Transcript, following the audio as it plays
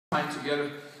time together.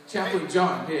 Chaplain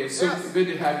John, hey, it's so good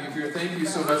to have you here. Thank you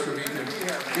so much for being here.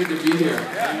 Good to be here.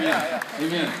 Amen.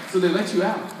 Amen. So they let you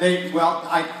out.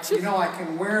 I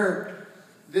can wear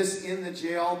this in the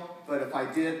jail, but if I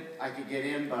did, I could get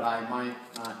in, but I might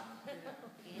not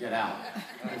get out.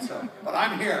 But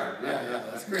I'm here.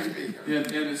 Yeah, it's great to be here. Yeah,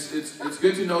 and it's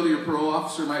good to know that your parole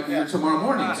officer might be here tomorrow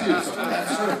morning too. So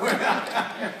that's true. You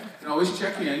can always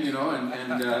check in, and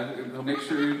he'll make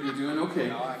sure you're doing okay.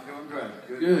 No, I'm doing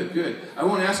good. Good. I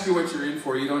won't ask you what you're in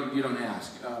for. You don't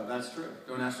ask. That's true.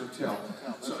 Don't ask or tell.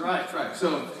 That's right.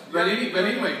 So, but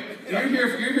anyway, you're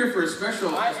here for a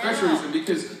special reason,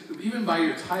 because even by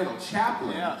your title,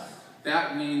 Chaplain,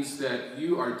 that means that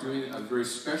you are doing a very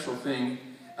special thing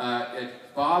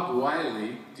at Bob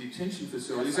Wiley Detention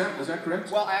Facility. Is that correct?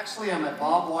 Well, actually, I'm at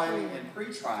Bob Wiley and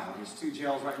pretrial. There's two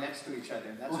jails right next to each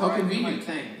other. That's how convenient.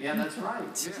 Yeah, that's right.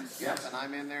 Yes, and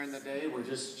I'm in there in the day. We're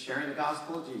just sharing the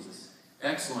gospel of Jesus.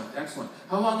 Excellent.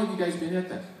 How long have you guys been at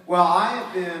that? Well,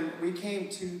 we came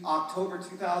to October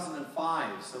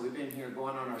 2005, so we've been here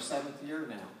going on our 7th year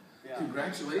now. Yeah.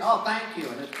 Congratulations. Oh, thank you.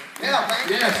 Thank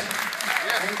you. Yes.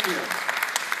 Thank you.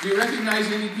 Do you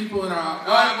recognize any people in our...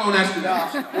 I won't ask you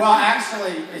that. Well,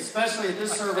 actually, especially at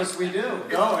this service, we do.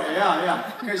 Oh,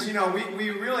 yeah. Because, we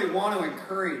really want to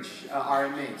encourage our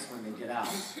inmates when they get out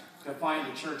to find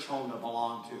a church home to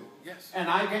belong to. Yes. And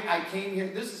I came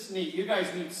here. This is neat. You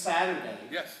guys meet Saturday.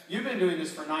 Yes. You've been doing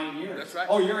this for 9 years. That's right.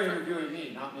 Oh, you're interviewing me,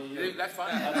 not me. You. That's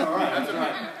fine. That's all right. That's all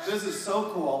right. This is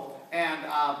so cool. And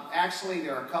actually,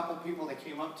 there are a couple people that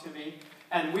came up to me,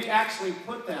 and we actually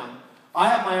put them... I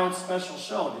have my own special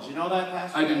show. Did you know that,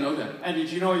 Pastor? I didn't know that. And did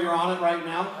you know you're on it right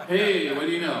now? Hey, what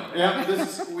do you know? Yeah,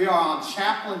 we are on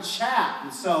Chaplain Chat.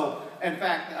 And so, in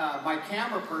fact, my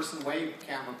camera person,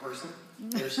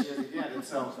 there she is again. And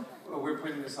so, we're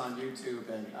putting this on YouTube,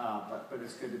 and but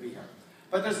it's good to be here.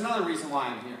 But there's another reason why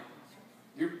I'm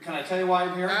here. Can I tell you why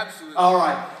I'm here? Absolutely. All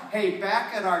right. Hey,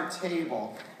 back at our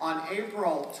table, on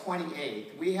April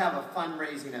 28th, we have a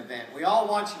fundraising event. We all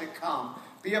want you to come.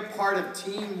 Be a part of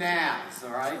Team Naz,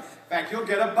 all right? In fact, you'll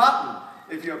get a button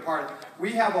if you're a part of it.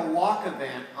 We have a walk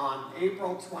event on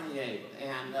April 28th,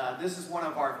 and this is one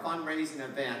of our fundraising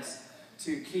events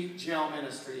to keep jail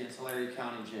ministry in Tulare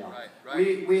County Jail.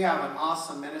 Right. We have an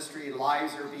awesome ministry.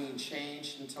 Lives are being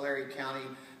changed in Tulare County,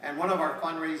 and one of our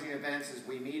fundraising events is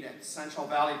we meet at Central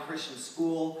Valley Christian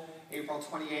School, April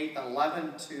 28th,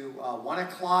 11 to 1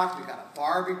 o'clock. We've got a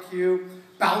barbecue,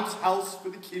 bounce house for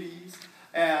the kiddies.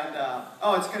 And,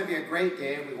 it's going to be a great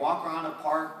day. We walk around the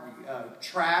park, we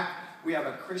track. We have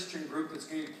a Christian group that's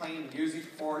going to be playing music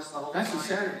for us the whole time. That's a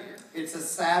Saturday. It's a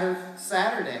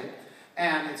Saturday,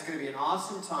 and it's going to be an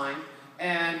awesome time.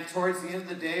 And towards the end of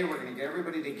the day, we're going to get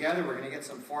everybody together. We're going to get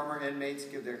some former inmates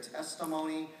give their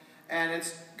testimony. And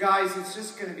it's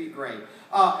just going to be great.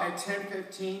 At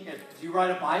 10:15, do you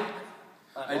ride a bike?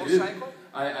 I do.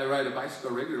 I ride a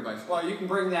bicycle, a regular bicycle. Well, you can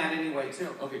bring that anyway,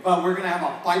 too. Okay. But we're going to have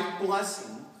a bike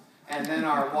blessing, and then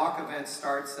our walk event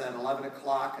starts at 11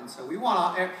 o'clock. And so we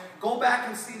want to go back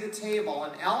and see the table.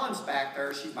 And Ellen's back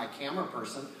there. She's my camera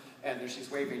person, and she's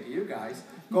waving to you guys.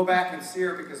 Go back and see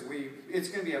her, because it's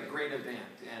going to be a great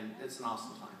event, and it's an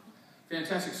awesome time.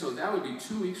 Fantastic. So that would be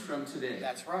 2 weeks from today.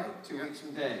 That's right. 2 weeks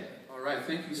from today. All right.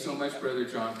 Thank you so much, Brother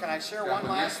John. Can I share one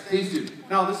last thing? Please do.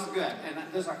 No, this is good. And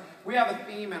we have a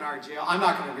theme in our jail. I'm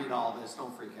not going to read all this.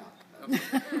 Don't freak out.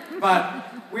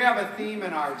 But we have a theme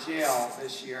in our jail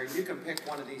this year. You can pick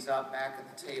one of these up back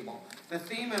at the table. The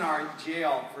theme in our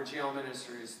jail for jail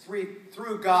ministry is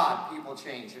through God, people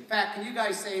change. In fact, can you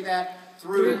guys say that?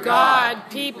 Through God,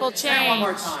 people change. Say it one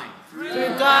more time.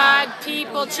 Through God,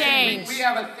 people change. We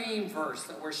have a theme verse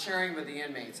that we're sharing with the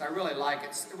inmates. I really like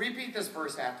it. Repeat this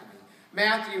verse after me.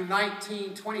 Matthew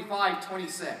 19, 25,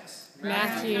 26.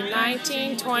 Matthew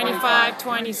 19, 25,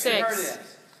 26. There it is.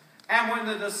 And when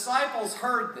the disciples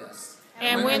heard this,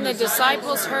 they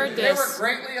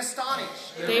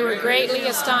were greatly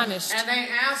astonished. And they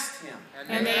asked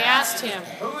him,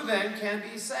 Who then can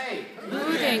be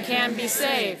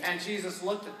saved? And Jesus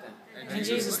looked at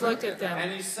them.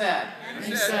 And he said,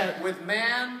 With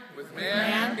man,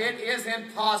 it is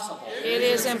impossible.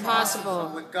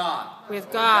 But with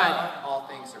God, all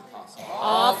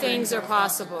things are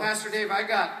possible. Pastor Dave, I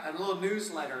got a little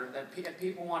newsletter that if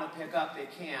people want to pick up, they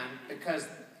can, because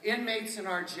inmates in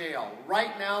our jail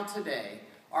right now today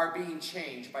are being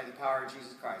changed by the power of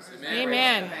Jesus Christ.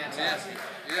 Amen. Fantastic.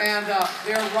 And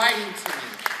they're writing to me.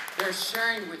 They're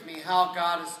sharing with me how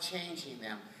God is changing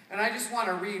them. And I just want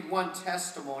to read one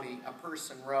testimony a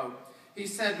person wrote. He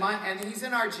said, and he's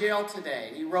in our jail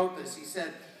today. He wrote this. He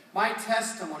said, my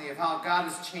testimony of how God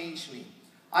has changed me.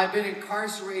 I've been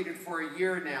incarcerated for a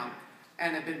year now,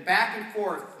 and have been back and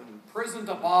forth from prison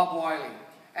to Bob Wiley.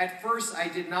 At first, I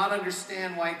did not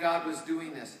understand why God was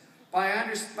doing this. But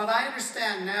I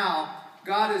understand now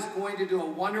God is going to do a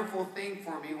wonderful thing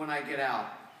for me when I get out.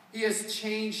 He has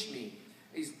changed me.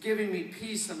 He's giving me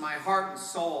peace in my heart and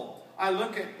soul. I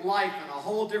look at life in a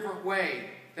whole different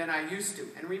way than I used to.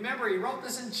 And remember, he wrote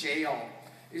this in jail.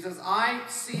 He says, I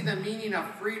see the meaning of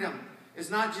freedom is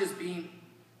not just being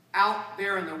out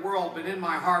there in the world, but in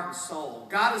my heart and soul.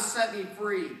 God has set me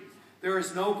free. There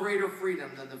is no greater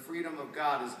freedom than the freedom of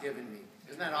God has given me.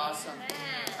 Isn't that awesome?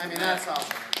 I mean, that's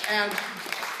awesome. And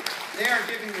they are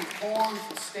giving me poems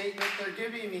and statements. They're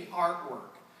giving me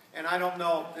artwork. And I don't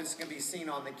know if this can be seen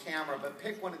on the camera, but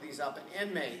pick one of these up. An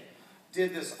inmate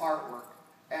did this artwork.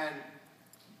 And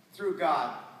through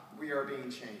God, we are being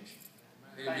changed.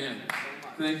 Amen.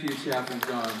 Thank you, Chaplain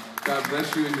John. God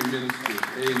bless you in your ministry.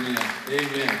 Amen.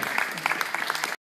 Amen.